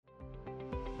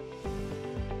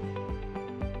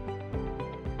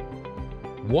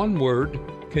One word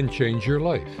can change your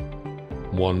life.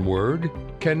 One word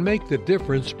can make the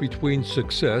difference between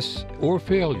success or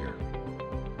failure.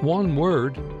 One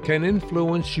word can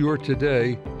influence your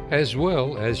today as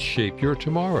well as shape your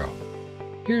tomorrow.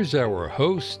 Here's our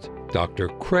host, Dr.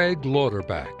 Craig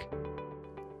Lauterbach.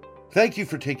 Thank you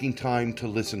for taking time to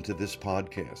listen to this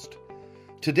podcast.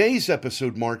 Today's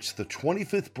episode marks the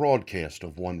 25th broadcast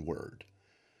of One Word.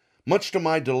 Much to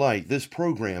my delight, this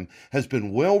program has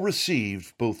been well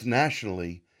received both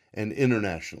nationally and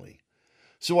internationally.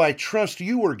 So I trust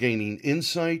you are gaining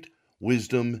insight,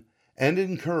 wisdom, and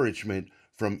encouragement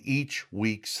from each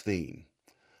week's theme.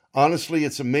 Honestly,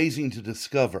 it's amazing to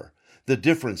discover the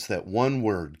difference that one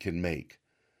word can make.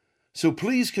 So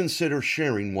please consider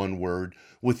sharing one word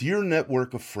with your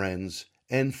network of friends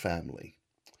and family.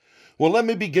 Well, let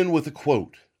me begin with a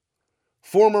quote.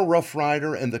 Former Rough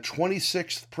Rider and the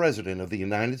 26th President of the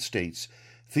United States,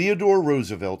 Theodore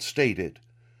Roosevelt, stated,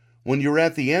 "When you're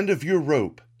at the end of your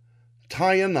rope,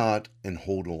 tie a knot and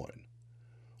hold on."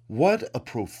 What a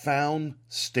profound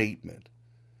statement.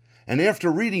 And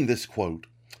after reading this quote,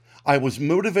 I was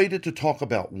motivated to talk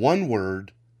about one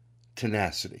word,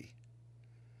 tenacity.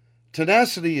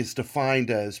 Tenacity is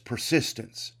defined as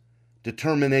persistence,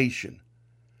 determination,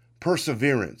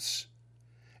 perseverance,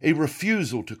 a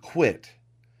refusal to quit.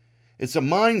 It's a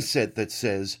mindset that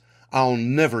says, "I'll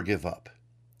never give up."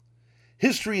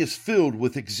 History is filled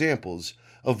with examples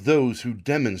of those who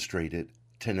demonstrated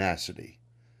tenacity.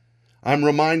 I'm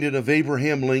reminded of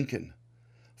Abraham Lincoln.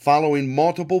 Following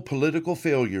multiple political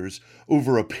failures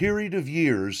over a period of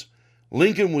years,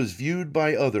 Lincoln was viewed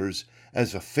by others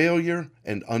as a failure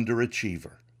and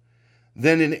underachiever.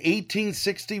 Then in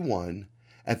 1861,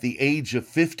 at the age of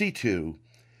 52,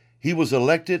 he was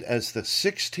elected as the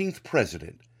 16th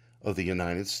President of the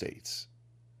United States.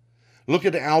 Look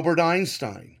at Albert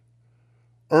Einstein.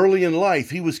 Early in life,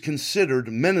 he was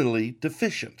considered mentally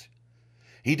deficient.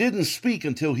 He didn't speak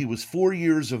until he was 4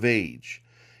 years of age.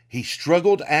 He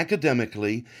struggled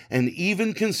academically and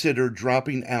even considered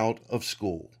dropping out of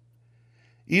school.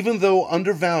 Even though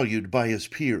undervalued by his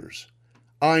peers,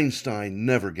 Einstein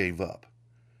never gave up,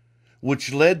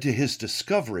 which led to his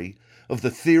discovery of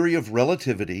the theory of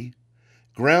relativity,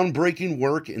 groundbreaking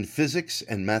work in physics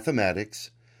and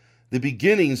mathematics, the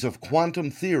beginnings of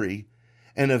quantum theory,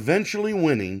 and eventually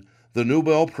winning the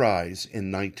Nobel Prize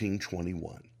in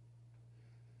 1921.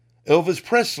 Elvis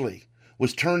Presley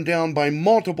was turned down by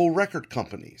multiple record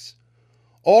companies.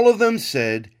 All of them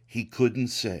said he couldn't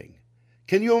sing.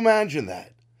 Can you imagine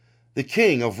that? The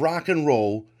king of rock and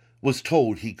roll was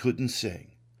told he couldn't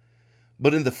sing.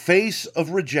 But in the face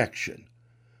of rejection,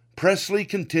 Presley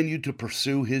continued to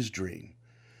pursue his dream.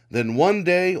 Then one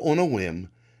day, on a whim,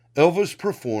 Elvis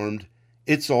performed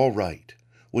 "It's All Right,"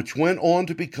 which went on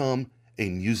to become a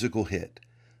musical hit.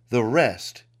 The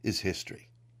rest is history.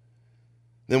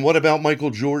 Then what about Michael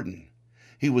Jordan?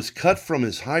 He was cut from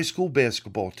his high school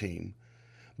basketball team,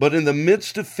 but in the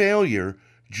midst of failure,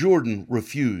 Jordan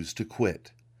refused to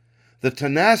quit. The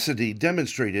tenacity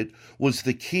demonstrated was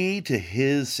the key to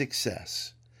his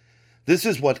success. This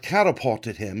is what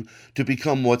catapulted him to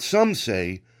become what some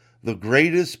say the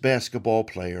greatest basketball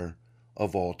player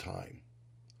of all time.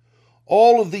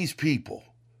 All of these people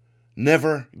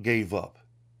never gave up.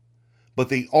 But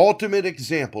the ultimate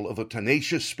example of a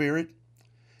tenacious spirit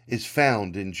is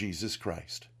found in Jesus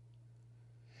Christ.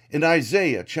 In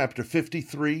Isaiah chapter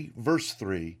 53, verse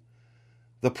 3,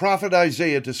 the prophet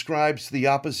Isaiah describes the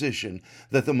opposition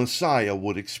that the Messiah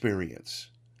would experience.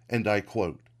 And I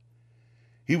quote,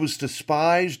 "He was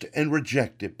despised and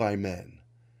rejected by men,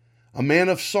 a man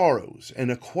of sorrows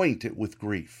and acquainted with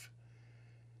grief.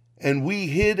 And we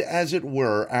hid, as it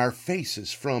were, our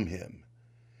faces from him.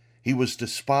 He was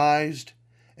despised,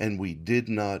 and we did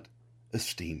not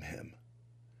esteem him."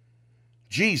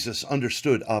 Jesus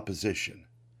understood opposition.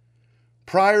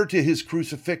 Prior to his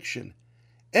crucifixion,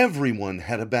 everyone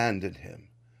had abandoned him.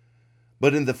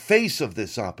 But in the face of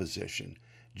this opposition,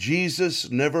 Jesus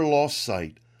never lost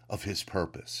sight of his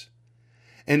purpose.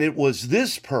 And it was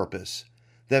this purpose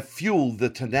that fueled the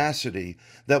tenacity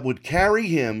that would carry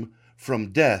him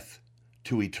from death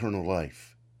to eternal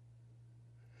life.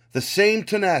 The same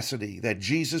tenacity that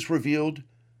Jesus revealed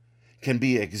can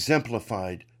be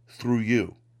exemplified through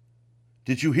you.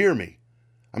 Did you hear me?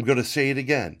 I'm going to say it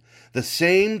again. The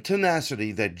same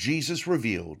tenacity that Jesus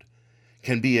revealed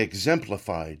can be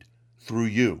exemplified through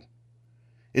you.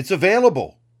 It's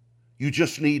available. You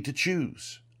just need to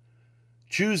choose.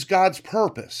 Choose God's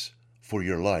purpose for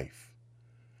your life.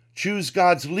 Choose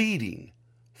God's leading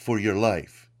for your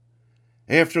life.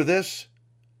 After this,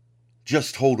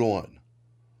 just hold on.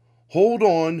 Hold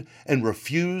on and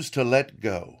refuse to let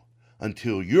go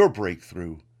until your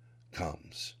breakthrough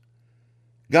comes.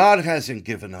 God hasn't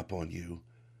given up on you,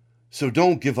 so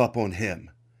don't give up on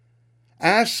Him.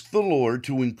 Ask the Lord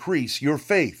to increase your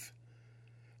faith,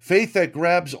 faith that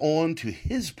grabs on to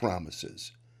His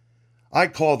promises. I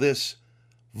call this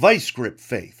vice grip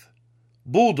faith,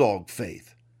 bulldog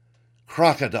faith,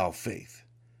 crocodile faith.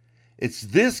 It's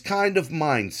this kind of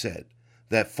mindset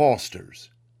that fosters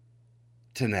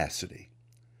tenacity.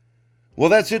 Well,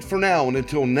 that's it for now, and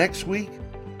until next week,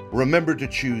 remember to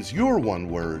choose your one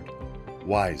word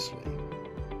wisely.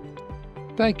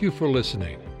 Thank you for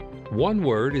listening. One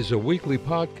Word is a weekly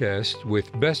podcast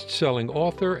with best-selling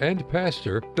author and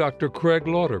pastor Dr. Craig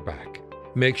Lauterbach.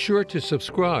 Make sure to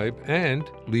subscribe and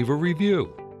leave a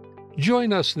review.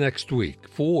 Join us next week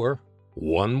for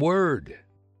One Word.